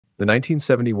The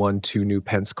 1971 Two New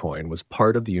Pence coin was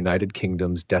part of the United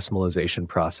Kingdom's decimalization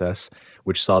process,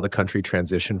 which saw the country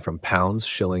transition from pounds,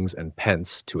 shillings, and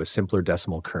pence to a simpler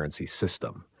decimal currency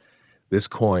system. This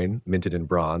coin, minted in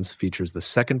bronze, features the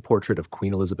second portrait of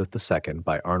Queen Elizabeth II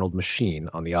by Arnold Machine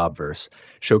on the obverse,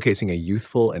 showcasing a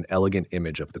youthful and elegant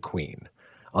image of the Queen.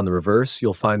 On the reverse,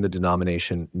 you'll find the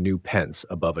denomination New Pence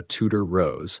above a Tudor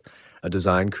rose, a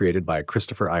design created by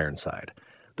Christopher Ironside.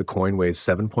 The coin weighs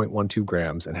 7.12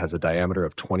 grams and has a diameter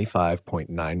of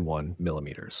 25.91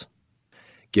 millimeters.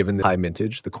 Given the high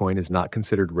mintage, the coin is not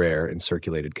considered rare in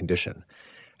circulated condition.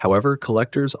 However,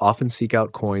 collectors often seek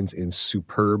out coins in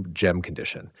superb gem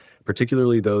condition,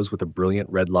 particularly those with a brilliant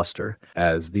red luster,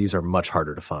 as these are much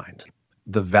harder to find.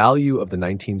 The value of the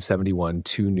 1971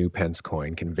 Two New Pence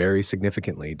coin can vary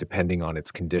significantly depending on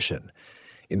its condition.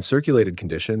 In circulated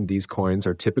condition, these coins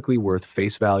are typically worth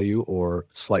face value or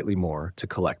slightly more to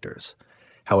collectors.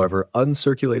 However,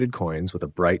 uncirculated coins with a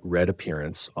bright red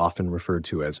appearance, often referred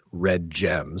to as red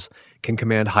gems, can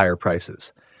command higher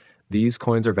prices. These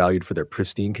coins are valued for their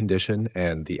pristine condition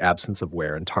and the absence of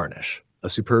wear and tarnish. A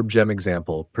superb gem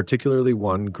example, particularly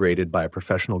one graded by a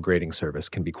professional grading service,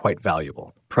 can be quite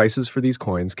valuable. Prices for these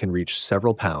coins can reach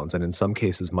several pounds and in some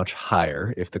cases much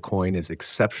higher if the coin is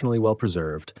exceptionally well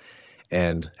preserved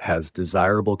and has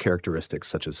desirable characteristics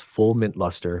such as full mint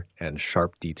luster and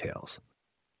sharp details.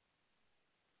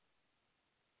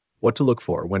 What to look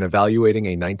for when evaluating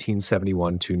a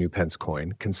 1971 Two New Pence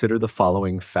coin, consider the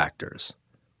following factors.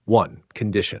 1.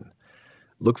 Condition.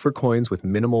 Look for coins with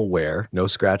minimal wear, no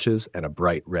scratches, and a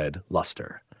bright red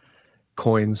luster.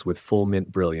 Coins with full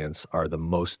mint brilliance are the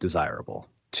most desirable.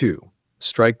 2.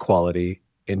 Strike quality.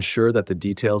 Ensure that the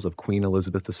details of Queen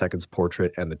Elizabeth II's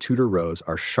portrait and the Tudor rose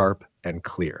are sharp and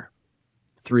clear.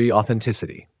 3.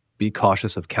 Authenticity. Be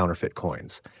cautious of counterfeit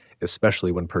coins,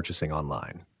 especially when purchasing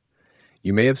online.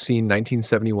 You may have seen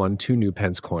 1971 Two New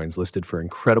Pence coins listed for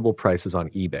incredible prices on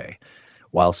eBay.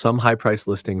 While some high-priced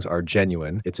listings are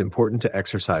genuine, it's important to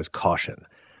exercise caution.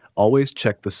 Always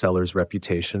check the seller's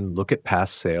reputation, look at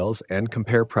past sales, and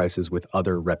compare prices with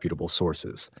other reputable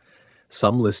sources.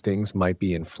 Some listings might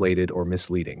be inflated or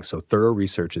misleading, so thorough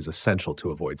research is essential to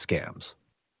avoid scams.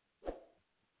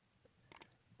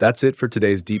 That's it for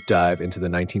today's deep dive into the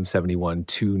 1971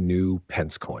 Two New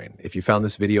Pence coin. If you found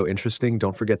this video interesting,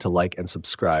 don't forget to like and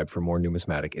subscribe for more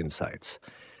numismatic insights.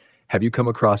 Have you come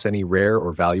across any rare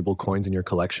or valuable coins in your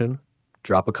collection?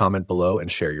 Drop a comment below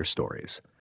and share your stories.